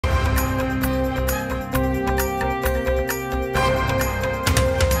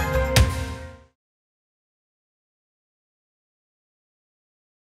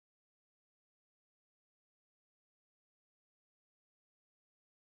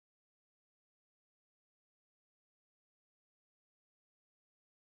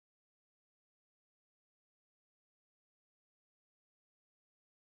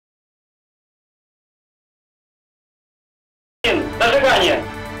Зажигание.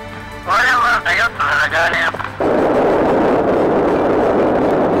 Понял, дается зажигание.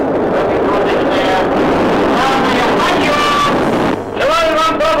 Желаю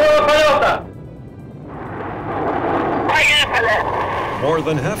вам доброго полета. Поехали! More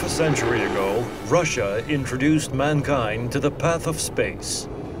than half a century ago, Russia introduced mankind to the path of space.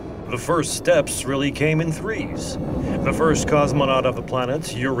 The first steps really came in threes. The first cosmonaut of the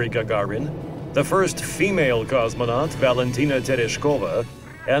planet, Yuri Gagarin, the first female cosmonaut, Valentina Tereshkova,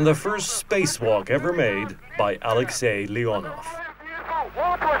 and the first spacewalk ever made by Alexei Leonov.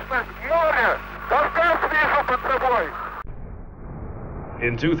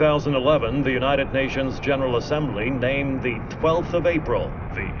 In 2011, the United Nations General Assembly named the 12th of April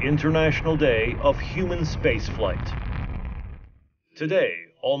the International Day of Human Spaceflight. Today,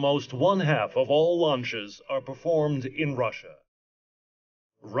 almost one-half of all launches are performed in Russia.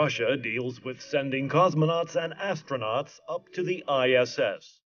 Russia deals with sending cosmonauts and astronauts up to the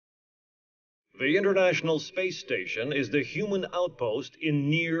ISS. The International Space Station is the human outpost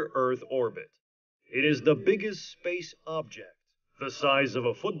in near-Earth orbit. It is the biggest space object, the size of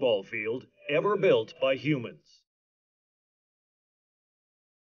a football field, ever built by humans.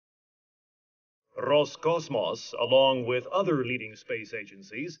 Roscosmos, along with other leading space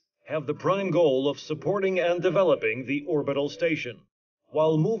agencies, have the prime goal of supporting and developing the orbital station,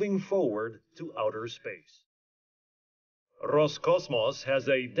 while moving forward to outer space. Roscosmos has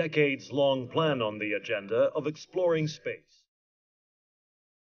a decades-long plan on the agenda of exploring space.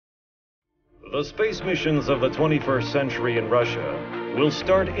 The space missions of the 21st century in Russia will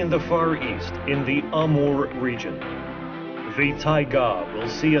start in the Far East, in the Amur region. The Taiga will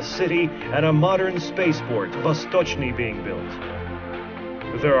see a city and a modern spaceport, Vostochny, being built.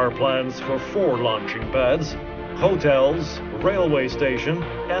 There are plans for 4 launching pads, hotels, railway station,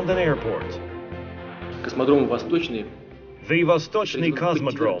 and an airport. Космодром Восточный. The Vostochny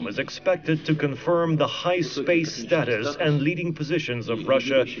Cosmodrome is expected to confirm the high space status and leading positions of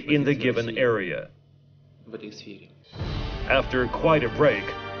Russia in the given area. В этой сфере. After quite a break,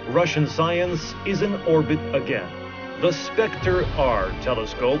 Russian science is in orbit again. The Spectre-R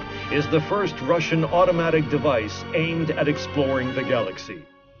telescope is the first Russian automatic device aimed at exploring the galaxy.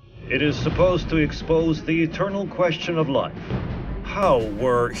 It is supposed to expose the eternal question of life. How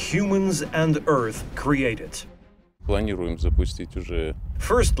were humans and Earth created?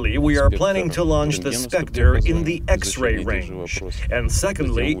 Firstly, we are planning to launch the Spectre in the X-ray range, and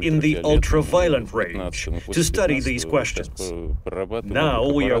secondly, in the ultraviolet range, to study these questions. Now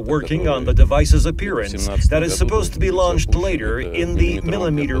we are working on the device's appearance that is supposed to be launched later in the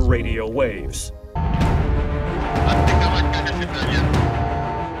millimeter radio waves.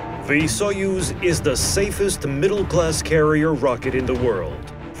 The Soyuz is the safest middle-class carrier rocket in the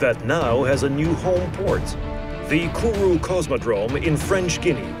world that now has a new home port, the Kourou Cosmodrome in French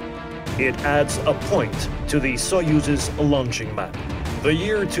Guinea. It adds a point to the Soyuz's launching map. The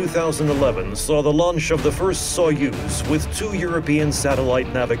year 2011 saw the launch of the first Soyuz with 2 European satellite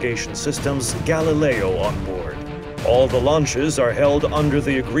navigation systems, Galileo, on board. All the launches are held under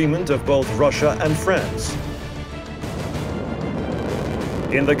the agreement of both Russia and France.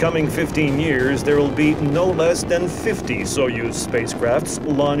 In the coming 15 years, there will be no less than 50 Soyuz spacecrafts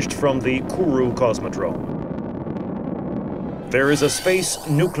launched from the Kourou Cosmodrome. There is a space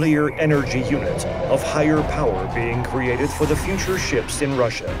nuclear energy unit of higher power being created for the future ships in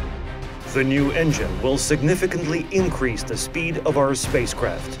Russia. The new engine will significantly increase the speed of our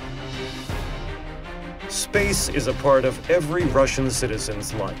spacecraft. Space is a part of every Russian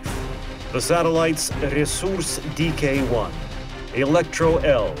citizen's life. The satellites Resurs DK-1,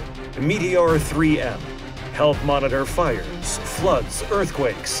 Electro-L, Meteor 3M help monitor fires, floods,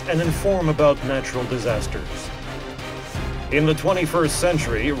 earthquakes, and inform about natural disasters. In the 21st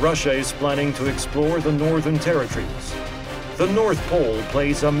century, Russia is planning to explore the northern territories. The North Pole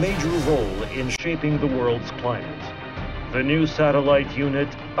plays a major role in shaping the world's climate. The new satellite unit,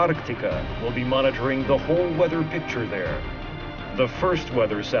 Arctica, will be monitoring the whole weather picture there. The first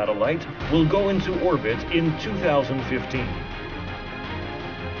weather satellite will go into orbit in 2015.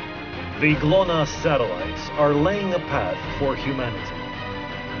 The GLONASS satellites are laying a path for humanity.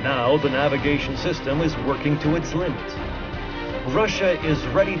 Now the navigation system is working to its limit. Russia is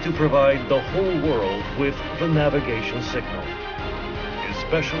ready to provide the whole world with the navigation signal,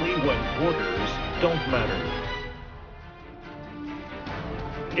 especially when borders don't matter.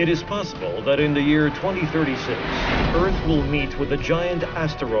 It is possible that in the year 2036, Earth will meet with a giant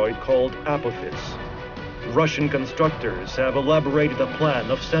asteroid called Apophis. Russian constructors have elaborated a plan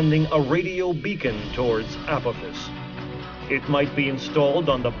of sending a radio beacon towards Apophis. It might be installed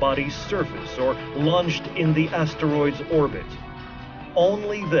on the body's surface or launched in the asteroid's orbit.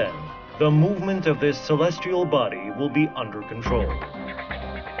 Only then, the movement of this celestial body will be under control.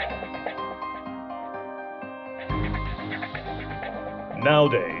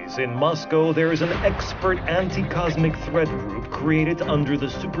 Nowadays, in Moscow, there is an expert anti-cosmic threat group created under the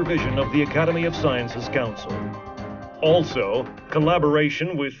supervision of the Academy of Sciences Council. Also,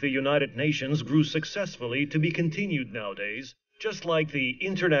 collaboration with the United Nations grew successfully to be continued nowadays, just like the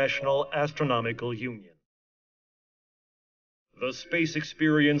International Astronomical Union. The space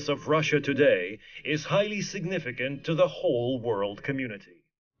experience of Russia today is highly significant to the whole world community.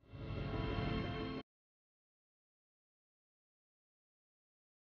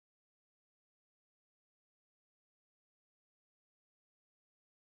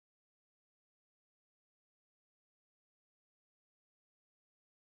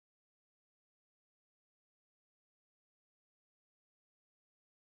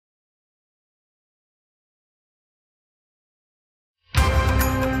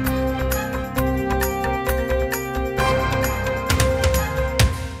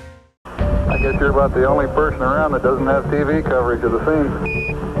 I guess you're about the only person around that doesn't have TV coverage of the scene.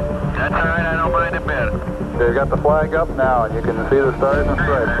 That's all right, I don't mind a bit. They've got the flag up now, and you can see the stars and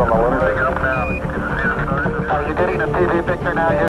stripes on the lunar Flag surface. up now, you can see the stars. Are you getting a TV picture now here?